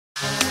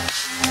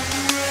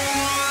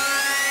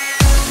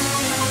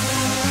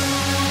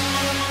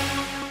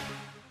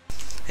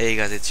Hey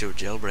guys, it's your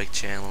Jailbreak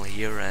channel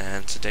here,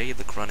 and today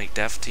the Chronic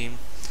Dev team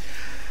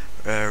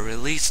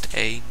released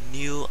a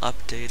new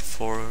update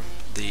for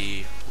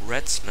the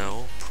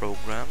Redsn0w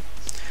program,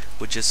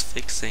 which is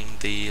fixing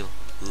the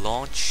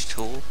launch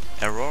tool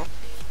error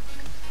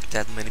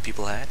that many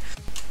people had.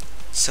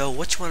 So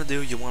what you want to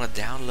do, you want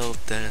to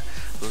download the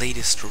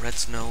latest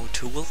Redsn0w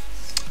tool.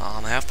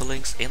 I have the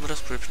links in the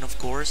description, of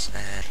course,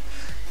 and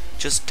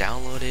just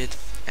download it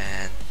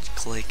and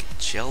click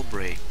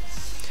jailbreak.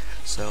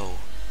 So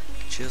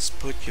just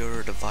put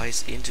your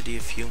device into the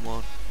DFU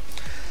mode.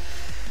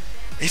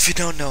 If you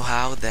don't know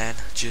how, then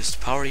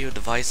just power your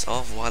device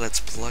off while it's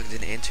plugged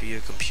in into your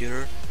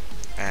computer,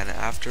 and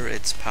after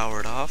it's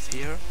powered off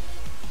here,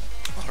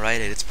 alright,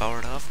 it's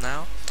powered off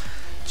now,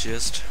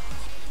 just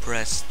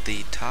press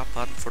the top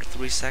button for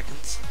 3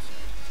 seconds,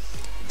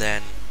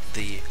 then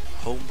the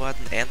home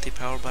button and the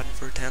power button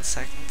for 10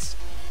 seconds,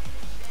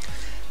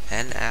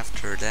 and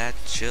after that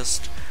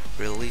just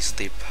release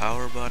the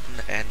power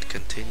button and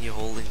continue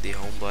holding the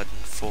home button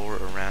for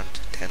around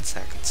 10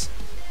 seconds.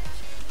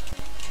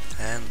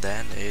 And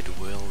then it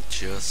will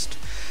just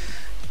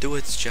do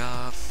its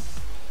job,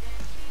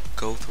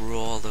 go through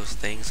all those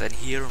things, and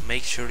here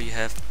make sure you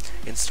have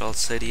installed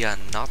Cydia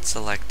not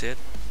selected,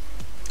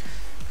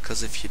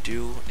 because if you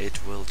do,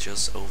 it will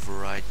just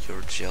override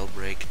your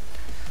jailbreak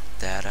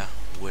data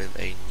with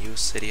a new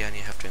Cydia and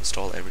you have to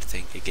install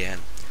everything again.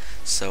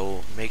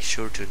 So make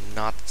sure to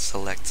not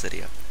select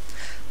Cydia.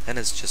 Then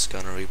it's just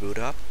gonna reboot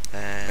up,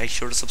 and make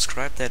sure to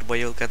subscribe, that way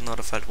you'll get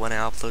notified when I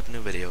upload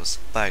new videos.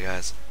 Bye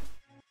guys.